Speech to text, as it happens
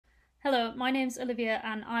Hello, my name's Olivia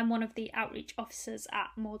and I'm one of the outreach officers at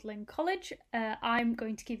Magdalen College. I'm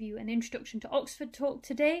going to give you an introduction to Oxford talk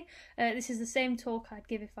today. This is the same talk I'd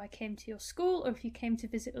give if I came to your school or if you came to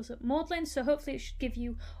visit us at Magdalen, so hopefully it should give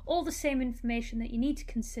you all the same information that you need to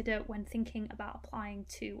consider when thinking about applying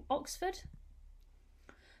to Oxford.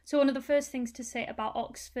 So one of the first things to say about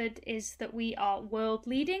Oxford is that we are world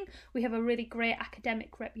leading. We have a really great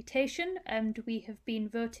academic reputation and we have been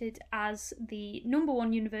voted as the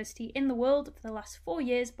 #1 university in the world for the last 4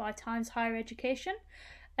 years by Times Higher Education.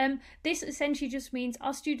 This essentially just means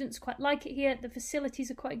our students quite like it here, the facilities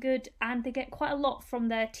are quite good and they get quite a lot from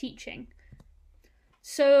their teaching.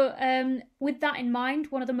 So with that in mind,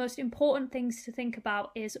 one of the most important things to think about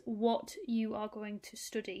is what you are going to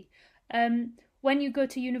study. When you go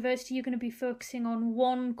to university, you're going to be focusing on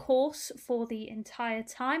one course for the entire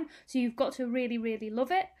time. So you've got to really, really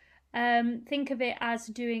love it. Think of it as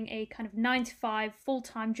doing a kind of 9-to-5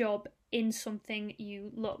 full-time job in something you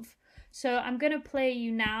love. So I'm going to play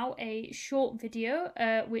you now a short video,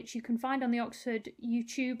 which you can find on the Oxford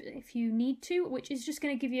YouTube if you need to, which is just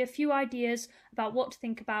going to give you a few ideas about what to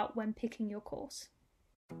think about when picking your course.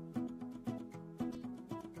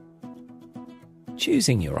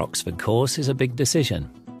 Choosing your Oxford course is a big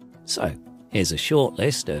decision. So, here's a short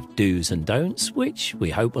list of do's and don'ts which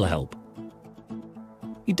we hope will help.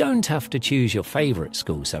 You don't have to choose your favourite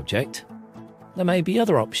school subject. There may be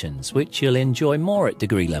other options which you'll enjoy more at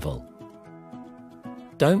degree level.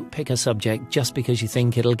 Don't pick a subject just because you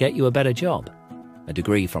think it'll get you a better job. A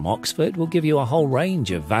degree from Oxford will give you a whole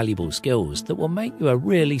range of valuable skills that will make you a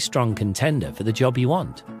really strong contender for the job you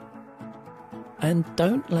want. And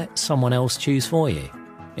don't let someone else choose for you.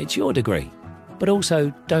 It's your degree, but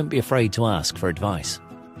also don't be afraid to ask for advice.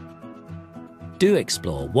 Do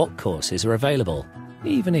explore what courses are available,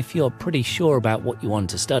 even if you're pretty sure about what you want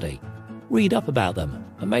to study. Read up about them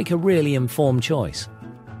and make a really informed choice.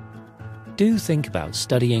 Do think about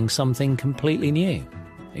studying something completely new.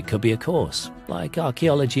 It could be a course, like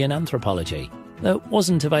archaeology and anthropology, that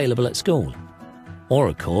wasn't available at school. Or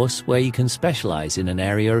a course where you can specialise in an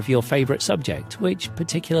area of your favourite subject which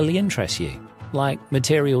particularly interests you, like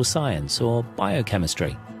material science or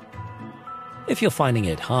biochemistry. If you're finding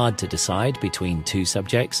it hard to decide between two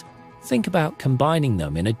subjects, think about combining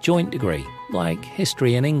them in a joint degree, like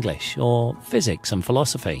history and English or physics and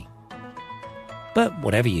philosophy. But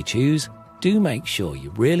whatever you choose, do make sure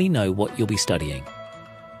you really know what you'll be studying.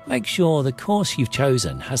 Make sure the course you've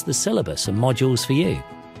chosen has the syllabus and modules for you.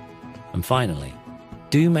 And finally,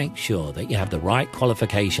 do make sure that you have the right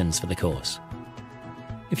qualifications for the course.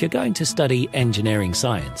 If you're going to study engineering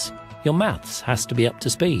science, your maths has to be up to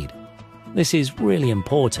speed. This is really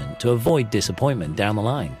important to avoid disappointment down the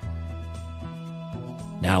line.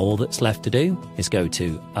 Now all that's left to do is go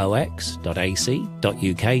to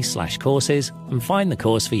ox.ac.uk/courses and find the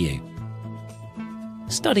course for you.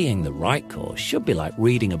 Studying the right course should be like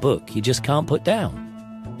reading a book you just can't put down.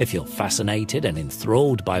 If you're fascinated and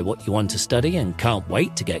enthralled by what you want to study and can't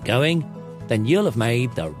wait to get going, then you'll have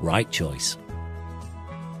made the right choice.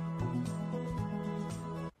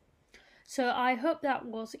 So I hope that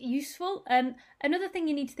was useful. Another thing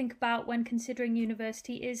you need to think about when considering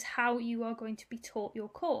university is how you are going to be taught your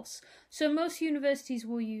course. So most universities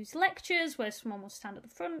will use lectures where someone will stand at the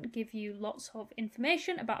front and give you lots of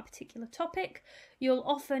information about a particular topic. You'll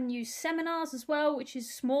often use seminars as well, which is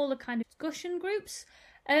smaller kind of discussion groups.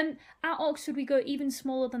 At Oxford we go even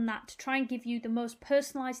smaller than that to try and give you the most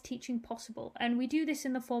personalised teaching possible, and we do this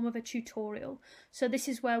in the form of a tutorial. So this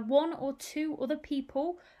is where 1 or 2 other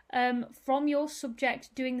people from your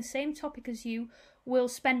subject doing the same topic as you will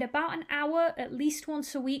spend about an hour at least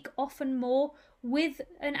once a week, often more, with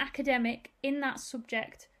an academic in that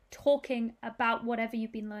subject talking about whatever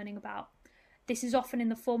you've been learning about. This is often in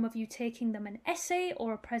the form of you taking them an essay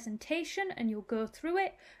or a presentation and you'll go through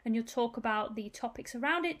it and you'll talk about the topics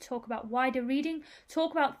around it, talk about wider reading,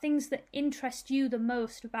 talk about things that interest you the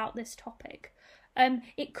most about this topic.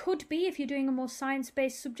 It could be, if you're doing a more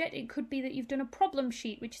science-based subject, it could be that you've done a problem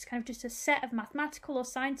sheet, which is kind of just a set of mathematical or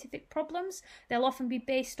scientific problems. They'll often be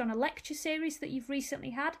based on a lecture series that you've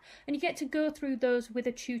recently had, and you get to go through those with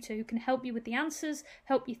a tutor who can help you with the answers,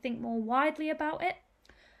 help you think more widely about it.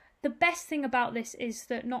 The best thing about this is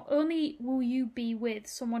that not only will you be with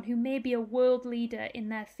someone who may be a world leader in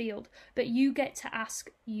their field, but you get to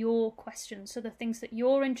ask your questions. So the things that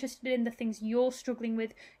you're interested in, the things you're struggling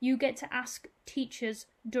with, you get to ask teachers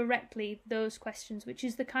directly those questions, which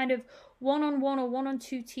is the kind of one-on-one or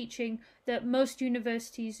one-on-two teaching that most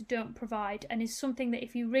universities don't provide, and is something that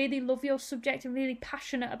if you really love your subject and really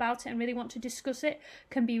passionate about it and really want to discuss it,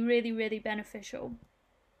 can be really, really beneficial.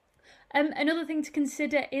 Another thing to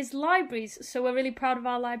consider is libraries. So we're really proud of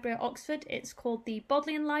our library at Oxford. It's called the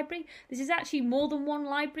Bodleian Library. This is actually more than one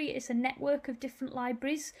library. It's a network of different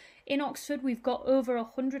libraries. In Oxford, we've got over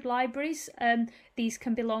 100 libraries. These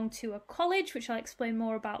can belong to a college, which I'll explain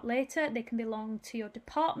more about later. They can belong to your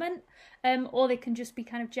department, or they can just be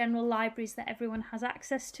kind of general libraries that everyone has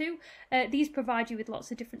access to. These provide you with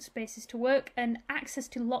lots of different spaces to work and access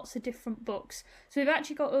to lots of different books. So we've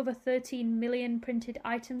actually got over 13 million printed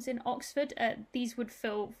items in Oxford. These would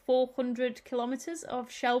fill 400 kilometres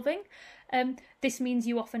of shelving. This means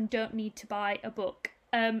you often don't need to buy a book.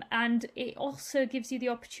 And it also gives you the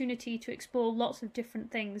opportunity to explore lots of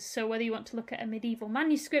different things. So whether you want to look at a medieval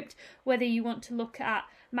manuscript, whether you want to look at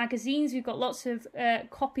magazines, we've got lots of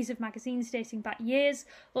copies of magazines dating back years,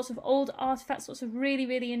 lots of old artifacts, lots of really,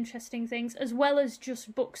 really interesting things, as well as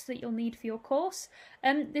just books that you'll need for your course.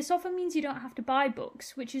 This often means you don't have to buy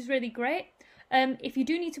books, which is really great. If you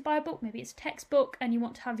do need to buy a book, maybe it's a textbook and you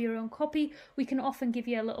want to have your own copy, we can often give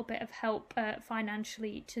you a little bit of help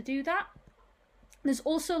financially to do that. There's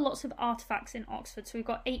also lots of artefacts in Oxford, so we've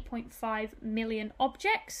got 8.5 million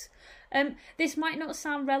objects. This might not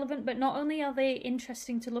sound relevant, but not only are they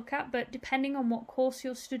interesting to look at, but depending on what course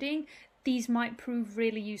you're studying, these might prove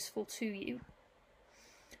really useful to you.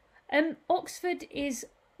 Oxford is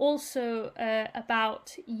also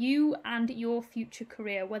about you and your future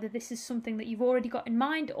career, whether this is something that you've already got in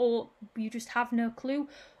mind or you just have no clue.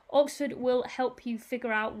 Oxford will help you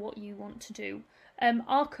figure out what you want to do.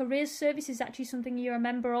 Our careers service is actually something you're a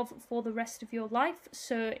member of for the rest of your life.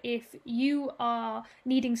 So if you are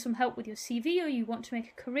needing some help with your CV or you want to make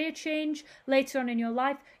a career change later on in your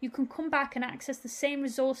life, you can come back and access the same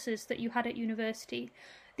resources that you had at university.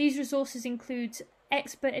 These resources include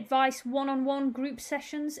expert advice, one-on-one group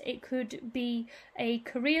sessions. It could be a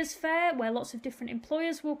careers fair where lots of different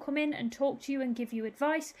employers will come in and talk to you and give you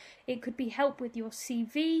advice. It could be help with your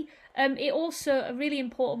CV. It also, a really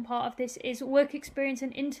important part of this is work experience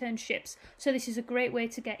and internships. So this is a great way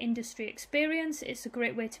to get industry experience. It's a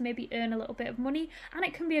great way to maybe earn a little bit of money, and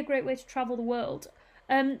it can be a great way to travel the world.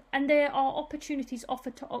 And there are opportunities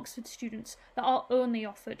offered to Oxford students that are only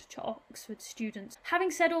offered to Oxford students.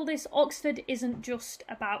 Having said all this, Oxford isn't just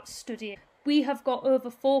about studying. We have got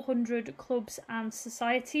over 400 clubs and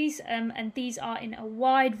societies, and these are in a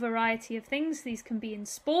wide variety of things. These can be in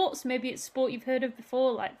sports, maybe it's sport you've heard of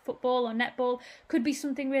before, like football or netball. Could be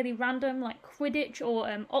something really random like Quidditch or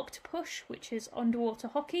Octopush, which is underwater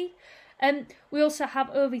hockey. We also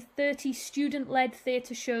have over 30 student-led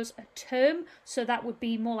theatre shows a term, so that would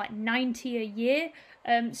be more like 90 a year.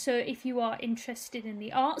 So if you are interested in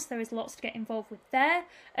the arts, there is lots to get involved with there.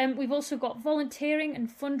 We've also got volunteering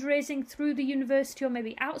and fundraising through the university or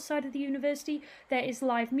maybe outside of the university. There is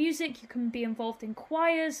live music. You can be involved in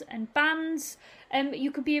choirs and bands.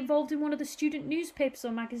 You could be involved in one of the student newspapers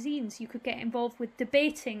or magazines. You could get involved with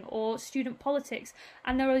debating or student politics.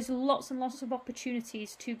 And there is lots and lots of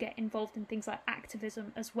opportunities to get involved in things like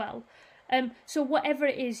activism as well. So whatever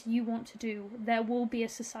it is you want to do, there will be a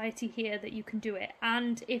society here that you can do it.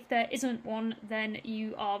 And if there isn't one, then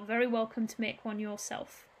you are very welcome to make one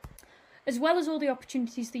yourself. As well as all the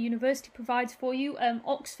opportunities the university provides for you,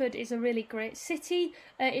 Oxford is a really great city.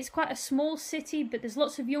 It's quite a small city, but there's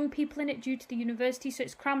lots of young people in it due to the university, so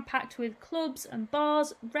it's cram-packed with clubs and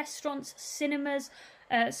bars, restaurants, cinemas,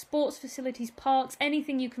 sports facilities, parks,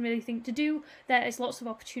 anything you can really think to do. There is lots of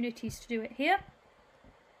opportunities to do it here.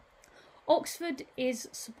 Oxford is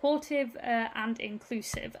supportive and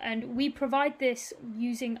inclusive, and we provide this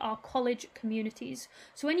using our college communities.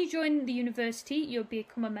 So when you join the university, you'll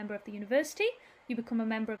become a member of the university. You become a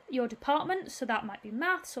member of your department, so that might be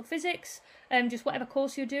maths or physics, just whatever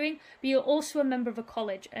course you're doing. But you're also a member of a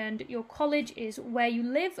college, and your college is where you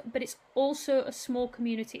live, but it's also a small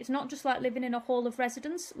community. It's not just like living in a hall of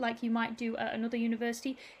residence like you might do at another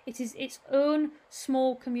university. It is its own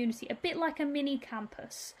small community, a bit like a mini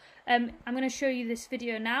campus. I'm going to show you this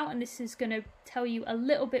video now, and this is going to tell you a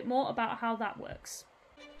little bit more about how that works.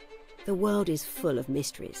 The world is full of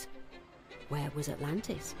mysteries. Where was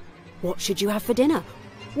Atlantis? What should you have for dinner?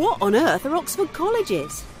 What on earth are Oxford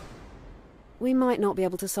colleges? We might not be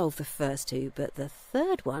able to solve the first two, but the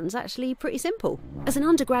third one's actually pretty simple. As an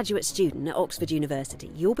undergraduate student at Oxford University,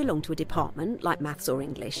 you'll belong to a department like maths or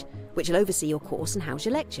English, which will oversee your course and house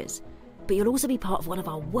your lectures. But you'll also be part of one of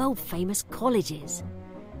our world-famous colleges.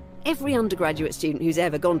 Every undergraduate student who's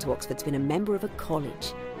ever gone to Oxford's been a member of a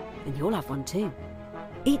college, and you'll have one too.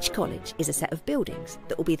 Each college is a set of buildings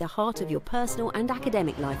that will be the heart of your personal and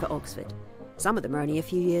academic life at Oxford. Some of them are only a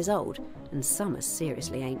few years old, and some are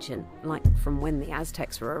seriously ancient, like from when the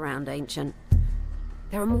Aztecs were around ancient.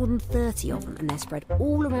 There are more than 30 of them, and they're spread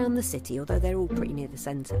all around the city, although they're all pretty near the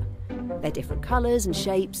centre. They're different colours and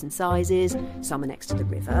shapes and sizes. Some are next to the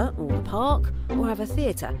river or the park, or have a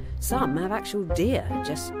theatre. Some have actual deer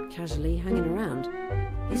just casually hanging around.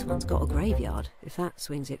 This one's got a graveyard, if that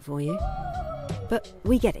swings it for you. But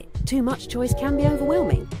we get it. Too much choice can be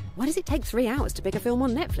overwhelming. Why does it take 3 hours to pick a film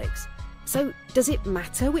on Netflix? So, does it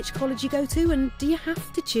matter which college you go to, and do you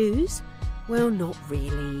have to choose? Well, not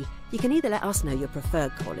really. You can either let us know your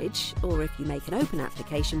preferred college, or if you make an open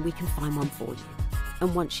application, we can find one for you.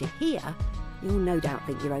 And once you're here, you'll no doubt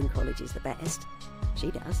think your own college is the best.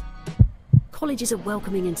 She does. Colleges are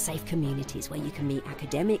welcoming and safe communities where you can meet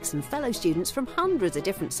academics and fellow students from hundreds of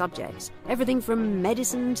different subjects. Everything from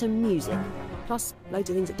medicine to music, plus loads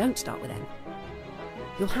of things that don't start with M.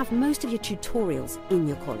 You'll have most of your tutorials in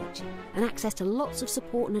your college and access to lots of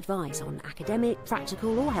support and advice on academic,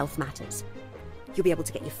 practical or health matters. You'll be able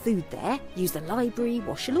to get your food there, use the library,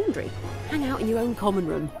 wash your laundry, hang out in your own common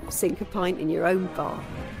room, sink a pint in your own bar,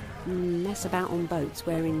 mess about on boats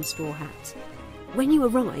wearing straw hats. When you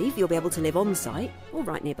arrive, you'll be able to live on site or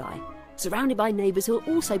right nearby, surrounded by neighbours who'll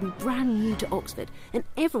also be brand new to Oxford, and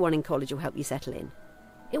everyone in college will help you settle in.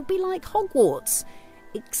 It'll be like Hogwarts,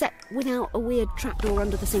 except without a weird trapdoor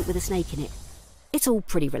under the sink with a snake in it. It's all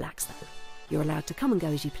pretty relaxed though. You're allowed to come and go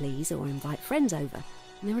as you please or invite friends over.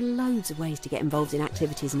 And there are loads of ways to get involved in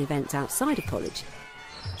activities and events outside of college.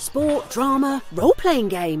 Sport, drama, role-playing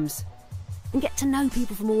games. And get to know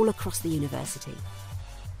people from all across the university.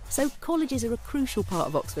 So colleges are a crucial part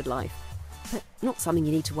of Oxford life, but not something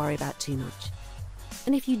you need to worry about too much.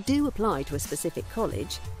 And if you do apply to a specific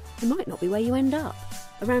college, it might not be where you end up.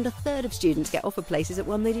 Around a third of students get offered places at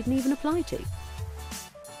one they didn't even apply to.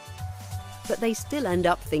 But they still end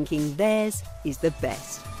up thinking theirs is the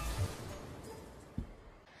best.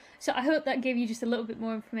 So I hope that gave you just a little bit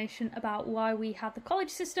more information about why we have the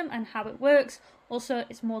college system and how it works. Also,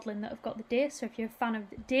 it's Magdalen that have got the deer, so if you're a fan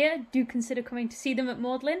of the deer, do consider coming to see them at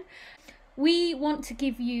Magdalen. We want to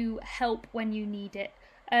give you help when you need it.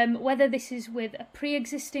 Whether this is with a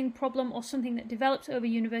pre-existing problem or something that develops over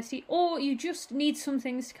university, or you just need some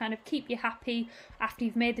things to kind of keep you happy after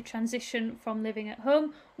you've made the transition from living at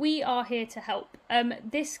home, we are here to help.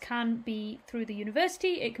 This can be through the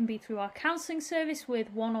university, it can be through our counselling service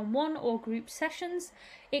with one-on-one or group sessions,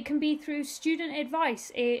 it can be through student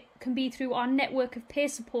advice, it can be through our network of peer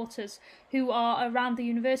supporters who are around the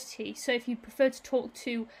university. So if you prefer to talk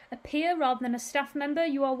to a peer rather than a staff member,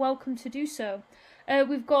 you are welcome to do so.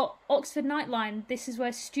 We've got Oxford Nightline. This is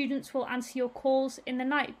where students will answer your calls in the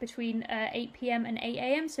night between 8 PM and 8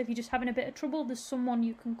 AM. So if you're just having a bit of trouble, there's someone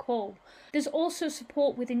you can call. There's also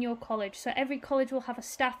support within your college. So every college will have a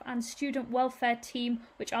staff and student welfare team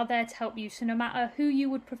which are there to help you. So no matter who you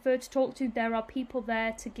would prefer to talk to, there are people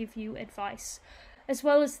there to give you advice. As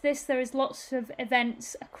well as this, there is lots of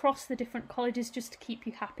events across the different colleges just to keep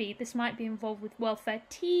you happy. This might be involved with welfare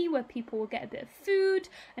tea, where people will get a bit of food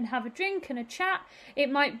and have a drink and a chat. It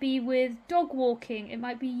might be with dog walking, it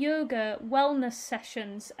might be yoga, wellness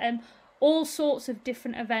sessions, all sorts of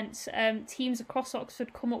different events teams across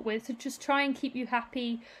Oxford come up with to just try and keep you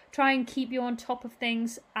happy, try and keep you on top of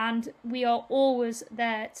things, and we are always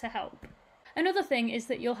there to help. Another thing is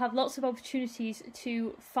that you'll have lots of opportunities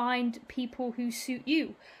to find people who suit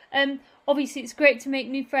you. Obviously, it's great to make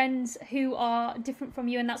new friends who are different from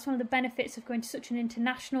you, and that's one of the benefits of going to such an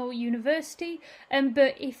international university.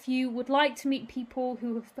 But if you would like to meet people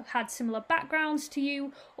who have had similar backgrounds to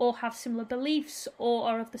you, or have similar beliefs, or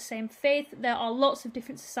are of the same faith, there are lots of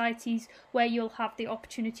different societies where you'll have the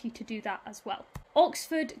opportunity to do that as well.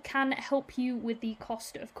 Oxford can help you with the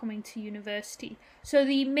cost of coming to university. So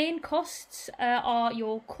the main costs are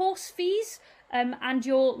your course fees, and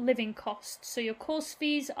your living costs. So your course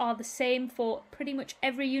fees are the same for pretty much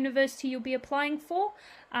every university you'll be applying for,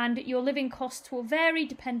 and your living costs will vary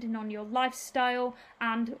depending on your lifestyle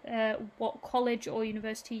and what college or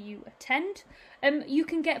university you attend. You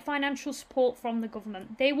can get financial support from the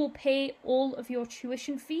government. They will pay all of your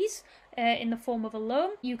tuition fees in the form of a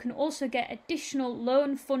loan. You can also get additional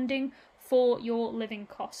loan funding for your living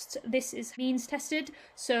costs. This is means tested,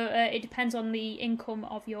 so it depends on the income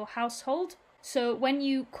of your household. So when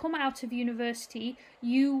you come out of university,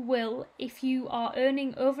 you will, if you are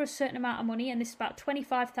earning over a certain amount of money, and this is about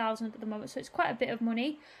 25,000 at the moment, so it's quite a bit of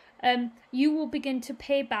money, you will begin to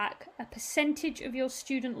pay back a percentage of your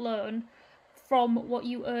student loan from what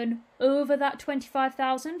you earn over that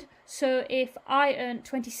 25,000. So if I earn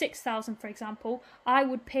 26,000, for example, I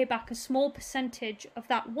would pay back a small percentage of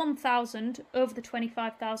that 1,000 over the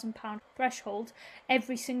 £25,000 threshold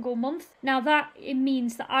every single month. Now it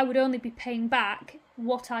means that I would only be paying back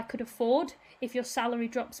what I could afford If your salary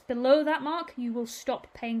drops below that mark, you will stop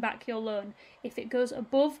paying back your loan. If it goes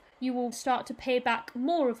above, you will start to pay back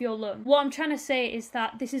more of your loan. What I'm trying to say is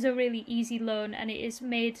that this is a really easy loan, and it is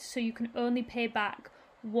made so you can only pay back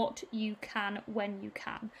what you can when you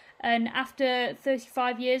can. And after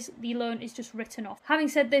 35 years, the loan is just written off. Having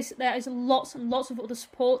said this, there is lots and lots of other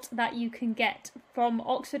support that you can get from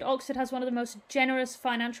Oxford. Oxford has one of the most generous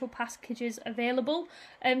financial packages available.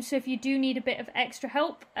 So if you do need a bit of extra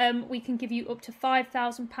help, we can give you up to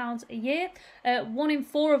 £5,000 a year. 1 in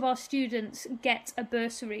 4 of our students get a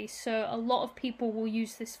bursary. So a lot of people will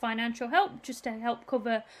use this financial help just to help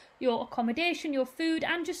cover your accommodation, your food,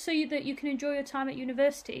 and just so that you can enjoy your time at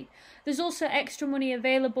university. There's also extra money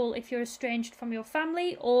available if you're estranged from your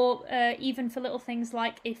family, or even for little things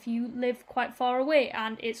like if you live quite far away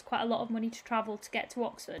and it's quite a lot of money to travel to get to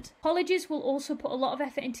Oxford. Colleges will also put a lot of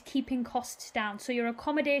effort into keeping costs down, so your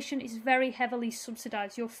accommodation is very heavily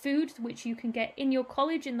subsidised. Your food, which you can get in your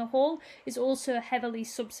college in the hall, is also heavily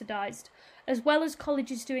subsidised. As well as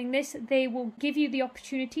colleges doing this, they will give you the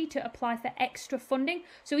opportunity to apply for extra funding.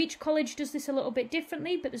 So each college does this a little bit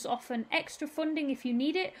differently, but there's often extra funding if you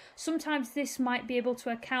need it. Sometimes this might be able to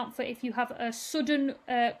account for if you have a sudden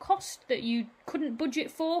cost that you couldn't budget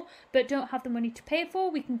for but don't have the money to pay for.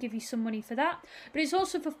 We can give you some money for that. But it's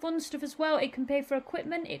also for fun stuff as well. It can pay for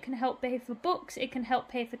equipment, it can help pay for books, it can help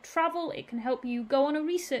pay for travel, it can help you go on a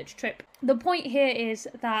research trip. The point here is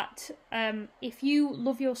that if you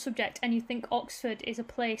love your subject and you think Oxford is a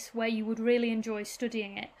place where you would really enjoy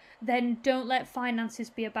studying it, then don't let finances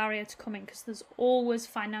be a barrier to coming, because there's always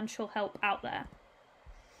financial help out there.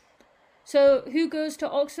 So who goes to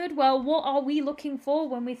Oxford? Well, what are we looking for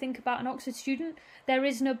when we think about an Oxford student? There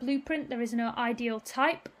is no blueprint, there is no ideal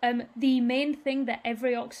type. The main thing that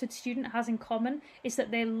every Oxford student has in common is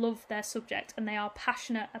that they love their subject and they are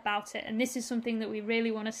passionate about it. And this is something that we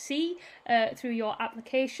really want to see through your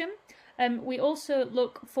application. We also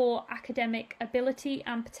look for academic ability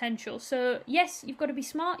and potential. So yes, you've got to be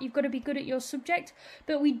smart, you've got to be good at your subject,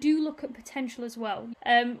 but we do look at potential as well.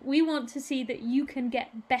 We want to see that you can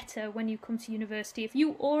get better when you come to university. If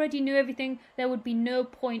you already knew everything, there would be no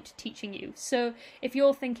point teaching you. So if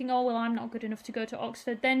you're thinking, oh, well, I'm not good enough to go to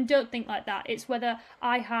Oxford, then don't think like that. It's whether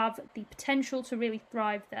I have the potential to really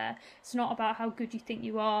thrive there. It's not about how good you think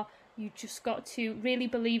you are. You just got to really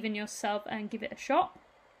believe in yourself and give it a shot.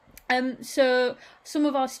 So some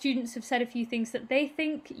of our students have said a few things that they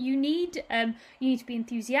think you need. You need to be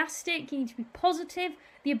enthusiastic, you need to be positive,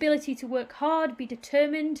 the ability to work hard, be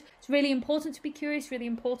determined. It's really important to be curious, really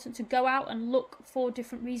important to go out and look for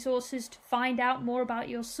different resources, to find out more about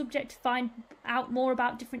your subject, to find out more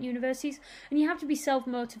about different universities. And you have to be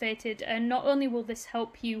self-motivated, and not only will this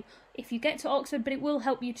help you if you get to Oxford, but it will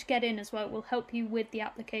help you to get in as well. It will help you with the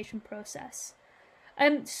application process.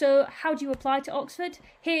 So how do you apply to Oxford?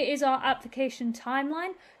 Here is our application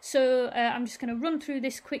timeline. So I'm just going to run through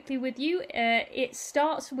this quickly with you. It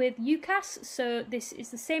starts with UCAS. So this is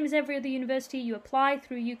the same as every other university. You apply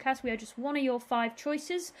through UCAS. We are just one of your 5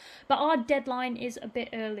 choices. But our deadline is a bit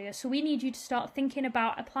earlier. So we need you to start thinking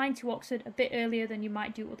about applying to Oxford a bit earlier than you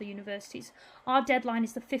might do other universities. Our deadline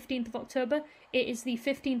is the 15th of October. It is the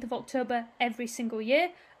 15th of October every single year.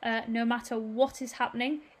 No matter what is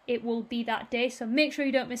happening, it will be that day, so make sure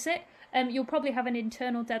you don't miss it. You'll probably have an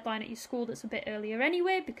internal deadline at your school that's a bit earlier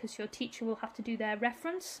anyway, because your teacher will have to do their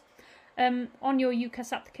reference. On your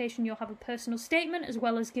UCAS application, you'll have a personal statement, as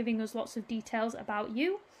well as giving us lots of details about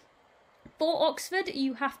you. For Oxford,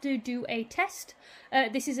 you have to do a test.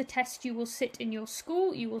 This is a test you will sit in your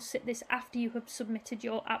school. You will sit this after you have submitted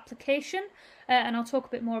your application, and I'll talk a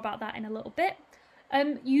bit more about that in a little bit.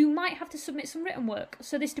 You might have to submit some written work,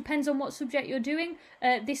 so this depends on what subject you're doing.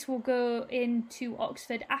 This will go into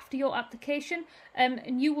Oxford after your application,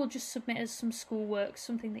 and you will just submit as some schoolwork,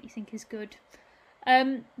 something that you think is good.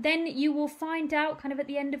 Then you will find out kind of at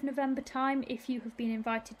the end of November time if you have been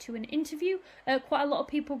invited to an interview. Quite a lot of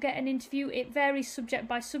people get an interview. It varies subject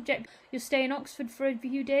by subject. You'll stay in Oxford for a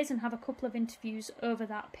few days and have a couple of interviews over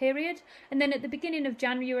that period. And then at the beginning of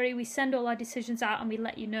January, we send all our decisions out and we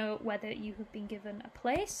let you know whether you have been given a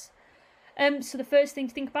place. So the first thing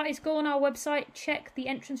to think about is go on our website, check the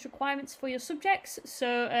entrance requirements for your subjects.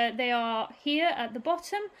 So they are here at the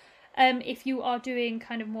bottom. If you are doing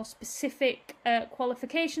kind of more specific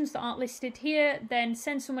qualifications that aren't listed here, then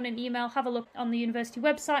send someone an email, have a look on the university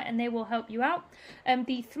website, and they will help you out.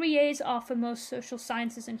 The 3 A's are for most social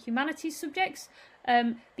sciences and humanities subjects.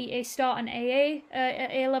 The A star and AA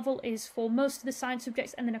at A level is for most of the science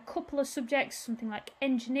subjects, and then a couple of subjects, something like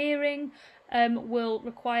engineering, will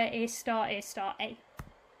require A star, A.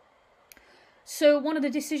 So one of the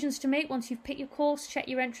decisions to make once you've picked your course, check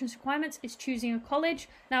your entrance requirements, is choosing a college.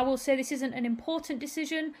 Now I will say this isn't an important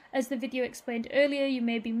decision. As the video explained earlier, you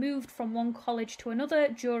may be moved from one college to another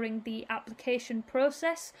during the application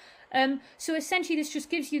process. So essentially this just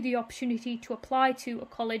gives you the opportunity to apply to a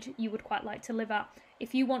college you would quite like to live at.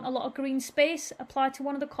 If you want a lot of green space, apply to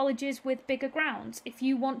one of the colleges with bigger grounds. If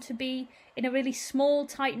you want to be in a really small,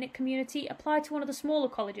 tight-knit community, apply to one of the smaller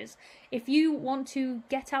colleges. If you want to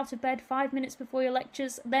get out of bed 5 minutes before your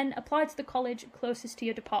lectures, then apply to the college closest to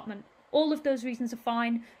your department. All of those reasons are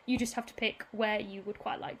fine, you just have to pick where you would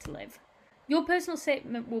quite like to live. Your personal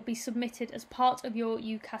statement will be submitted as part of your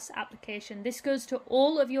UCAS application. This goes to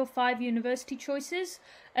all of your 5 university choices,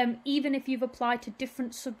 even if you've applied to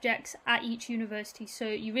different subjects at each university. So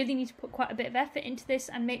you really need to put quite a bit of effort into this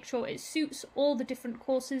and make sure it suits all the different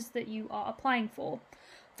courses that you are applying for.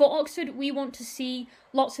 For Oxford, we want to see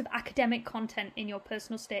lots of academic content in your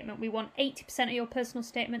personal statement. We want 80% of your personal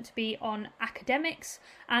statement to be on academics,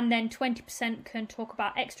 and then 20% can talk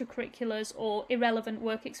about extracurriculars or irrelevant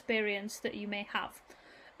work experience that you may have.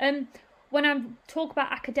 When I talk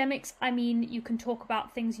about academics, I mean you can talk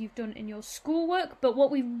about things you've done in your schoolwork, but what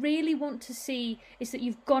we really want to see is that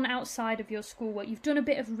you've gone outside of your schoolwork. You've done a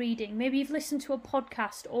bit of reading, maybe you've listened to a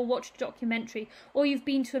podcast or watched a documentary, or you've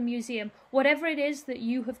been to a museum. Whatever it is that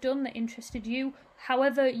you have done that interested you,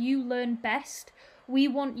 however you learn best, we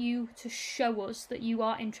want you to show us that you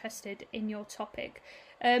are interested in your topic.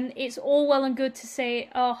 It's all well and good to say,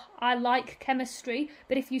 oh, I like chemistry,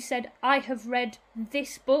 but if you said, I have read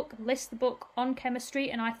this book, list the book on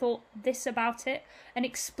chemistry, and I thought this about it, and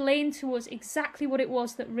explain to us exactly what it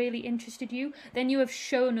was that really interested you, then you have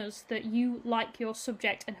shown us that you like your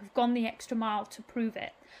subject and have gone the extra mile to prove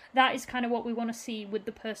it. That is kind of what we want to see with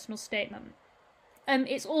the personal statement.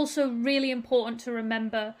 It's also really important to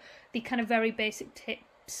remember the kind of very basic tips.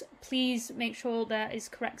 Please make sure there is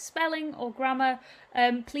correct spelling or grammar.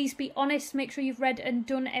 Please be honest, make sure you've read and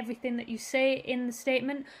done everything that you say in the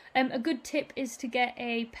statement. A good tip is to get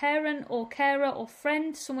a parent or carer or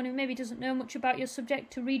friend, someone who maybe doesn't know much about your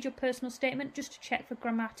subject, to read your personal statement just to check for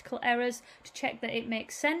grammatical errors, to check that it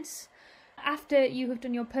makes sense. After you have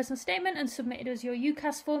done your personal statement and submitted as your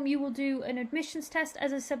UCAS form, you will do an admissions test.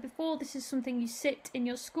 As I said before, this is something you sit in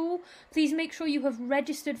your school. Please make sure you have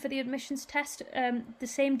registered for the admissions test. The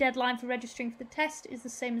same deadline for registering for the test is the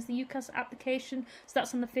same as the UCAS application, so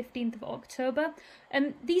that's on the 15th of October.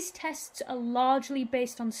 These tests are largely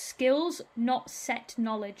based on skills, not set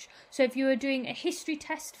knowledge. So if you are doing a history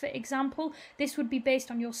test, for example, this would be based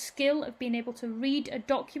on your skill of being able to read a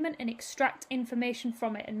document and extract information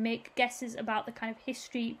from it and make guesses about the kind of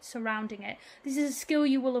history surrounding it. This is a skill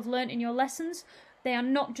you will have learnt in your lessons. They are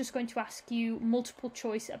not just going to ask you multiple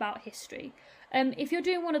choice about history. If you're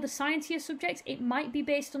doing one of the sciencier subjects, it might be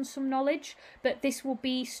based on some knowledge, but this will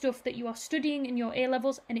be stuff that you are studying in your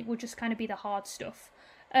A-levels, and it will just kind of be the hard stuff.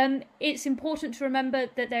 It's important to remember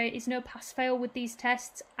that there is no pass-fail with these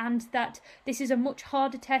tests, and that this is a much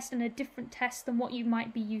harder test and a different test than what you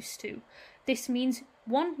might be used to. This means,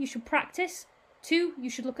 1, you should practice. 2, you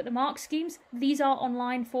should look at the mark schemes. These are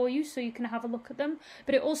online for you, so you can have a look at them.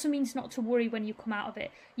 But it also means not to worry when you come out of it.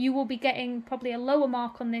 You will be getting probably a lower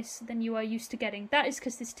mark on this than you are used to getting. That is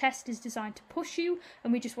because this test is designed to push you,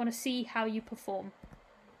 and we just want to see how you perform.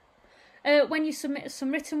 When you submit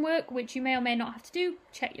some written work, which you may or may not have to do,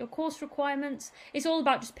 check your course requirements. It's all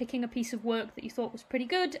about just picking a piece of work that you thought was pretty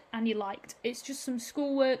good and you liked. It's just some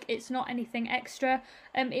schoolwork, it's not anything extra.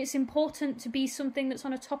 It's important to be something that's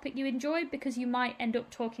on a topic you enjoy, because you might end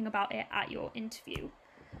up talking about it at your interview.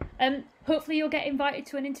 Hopefully you'll get invited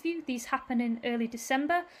to an interview. These happen in early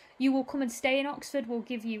December. You will come and stay in Oxford. We'll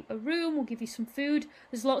give you a room, we'll give you some food.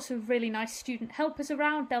 There's lots of really nice student helpers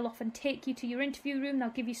around. They'll often take you to your interview room, they'll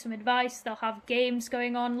give you some advice, they'll have games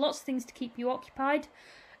going on, lots of things to keep you occupied.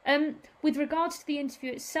 With regards to the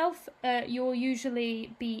interview itself, you'll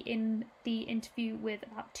usually be in the interview with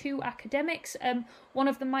about 2 academics. One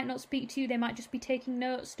of them might not speak to you, they might just be taking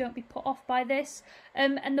notes. Don't be put off by this.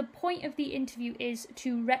 And the point of the interview is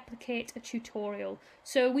to replicate a tutorial.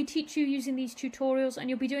 So we teach you using these tutorials, and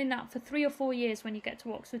you'll be doing that for 3 or 4 years when you get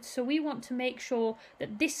to Oxford. So we want to make sure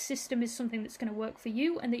that this system is something that's going to work for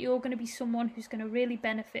you, and that you're going to be someone who's going to really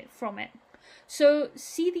benefit from it. So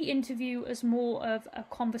see the interview as more of a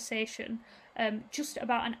conversation, just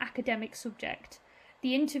about an academic subject.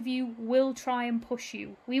 The interview will try and push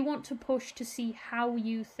you. We want to push to see how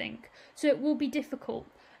you think. So it will be difficult,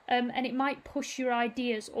 and it might push your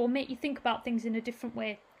ideas or make you think about things in a different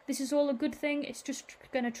way. This is all a good thing. It's just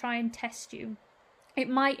going to try and test you. It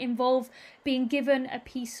might involve being given a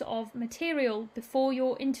piece of material before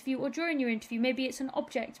your interview or during your interview. Maybe it's an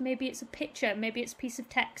object, maybe it's a picture, maybe it's a piece of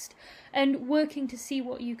text, and working to see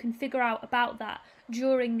what you can figure out about that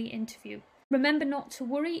during the interview. Remember not to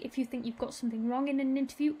worry if you think you've got something wrong in an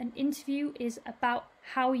interview. An interview is about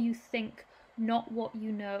how you think, not what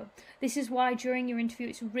you know. This is why during your interview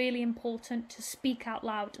it's really important to speak out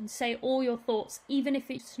loud and say all your thoughts. Even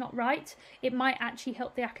if it's not right, it might actually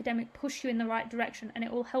help the academic push you in the right direction, and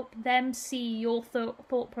it will help them see your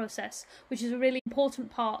thought process, which is a really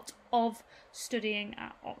important part of studying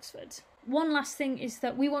at Oxford. One last thing is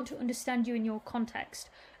that we want to understand you in your context.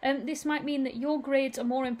 This might mean that your grades are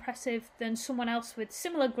more impressive than someone else with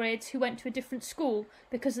similar grades who went to a different school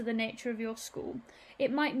because of the nature of your school.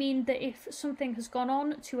 It might mean that if something has gone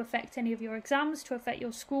on to affect any of your exams, to affect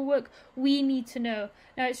your schoolwork, we need to know.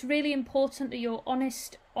 Now, it's really important that you're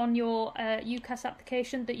honest on your UCAS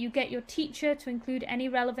application, that you get your teacher to include any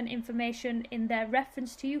relevant information in their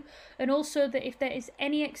reference to you, and also that if there is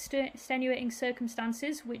any extenuating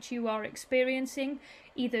circumstances which you are experiencing,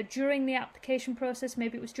 either during the application process,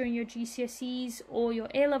 maybe it was during your GCSEs or your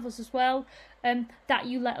A-levels as well, that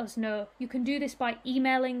you let us know. You can do this by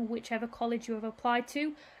emailing whichever college you have applied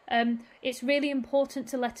to. It's really important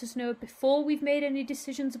to let us know before we've made any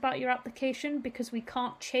decisions about your application, because we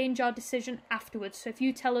can't change our decision afterwards. So if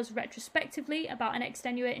you tell us retrospectively about an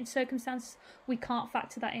extenuating circumstance, we can't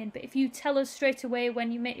factor that in. But if you tell us straight away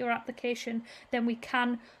when you make your application, then we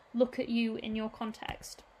can look at you in your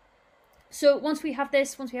context. So once we have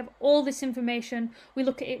all this information, we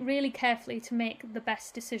look at it really carefully to make the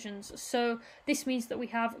best decisions. So this means that we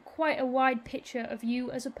have quite a wide picture of you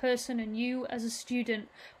as a person and you as a student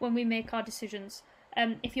when we make our decisions.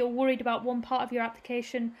 If you're worried about one part of your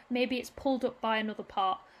application, maybe it's pulled up by another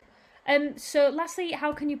part. So lastly,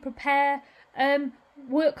 how can you prepare?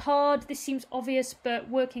 Work hard. This seems obvious, but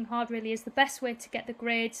working hard really is the best way to get the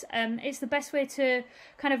grades. It's the best way to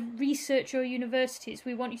kind of research your universities.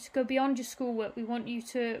 We want you to go beyond your schoolwork. We want you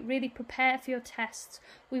to really prepare for your tests.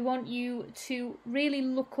 We want you to really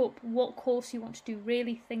look up what course you want to do,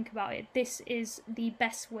 really think about it. This is the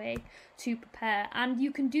best way to prepare, and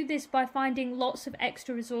you can do this by finding lots of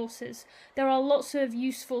extra resources. There are lots of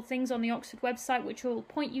useful things on the Oxford website which will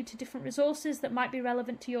point you to different resources that might be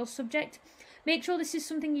relevant to your subject. Make sure this is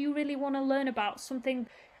something you really want to learn about, something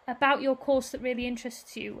about your course that really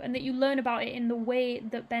interests you, and that you learn about it in the way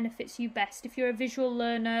that benefits you best. If you're a visual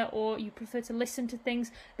learner or you prefer to listen to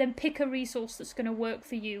things, then pick a resource that's going to work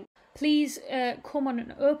for you. Please come on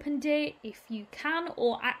an open day if you can,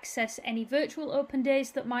 or access any virtual open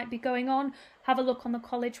days that might be going on. Have a look on the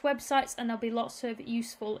college websites and there'll be lots of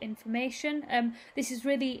useful information. This is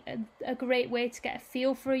really a great way to get a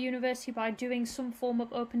feel for a university by doing some form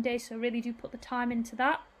of open day, so really do put the time into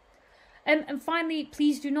that. And finally,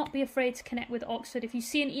 please do not be afraid to connect with Oxford. If you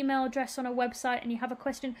see an email address on a website and you have a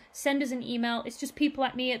question, send us an email. It's just people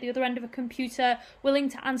like me at the other end of a computer willing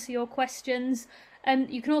to answer your questions.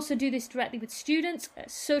 You can also do this directly with students.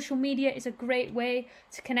 Social media is a great way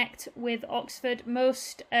to connect with Oxford.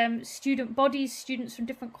 Most student bodies, students from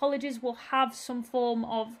different colleges, will have some form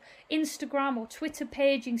of Instagram or Twitter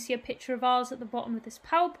page. You can see a picture of ours at the bottom of this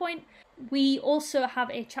PowerPoint. We also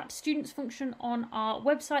have a chat to students function on our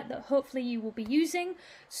website that hopefully you will be using.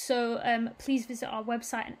 So please visit our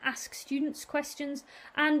website and ask students questions,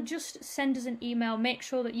 and just send us an email. Make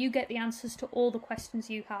sure that you get the answers to all the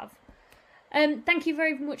questions you have. Thank you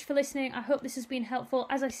very much for listening. I hope this has been helpful.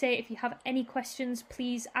 As I say, if you have any questions,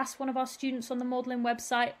 please ask one of our students on the Magdalen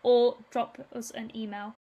website or drop us an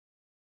email.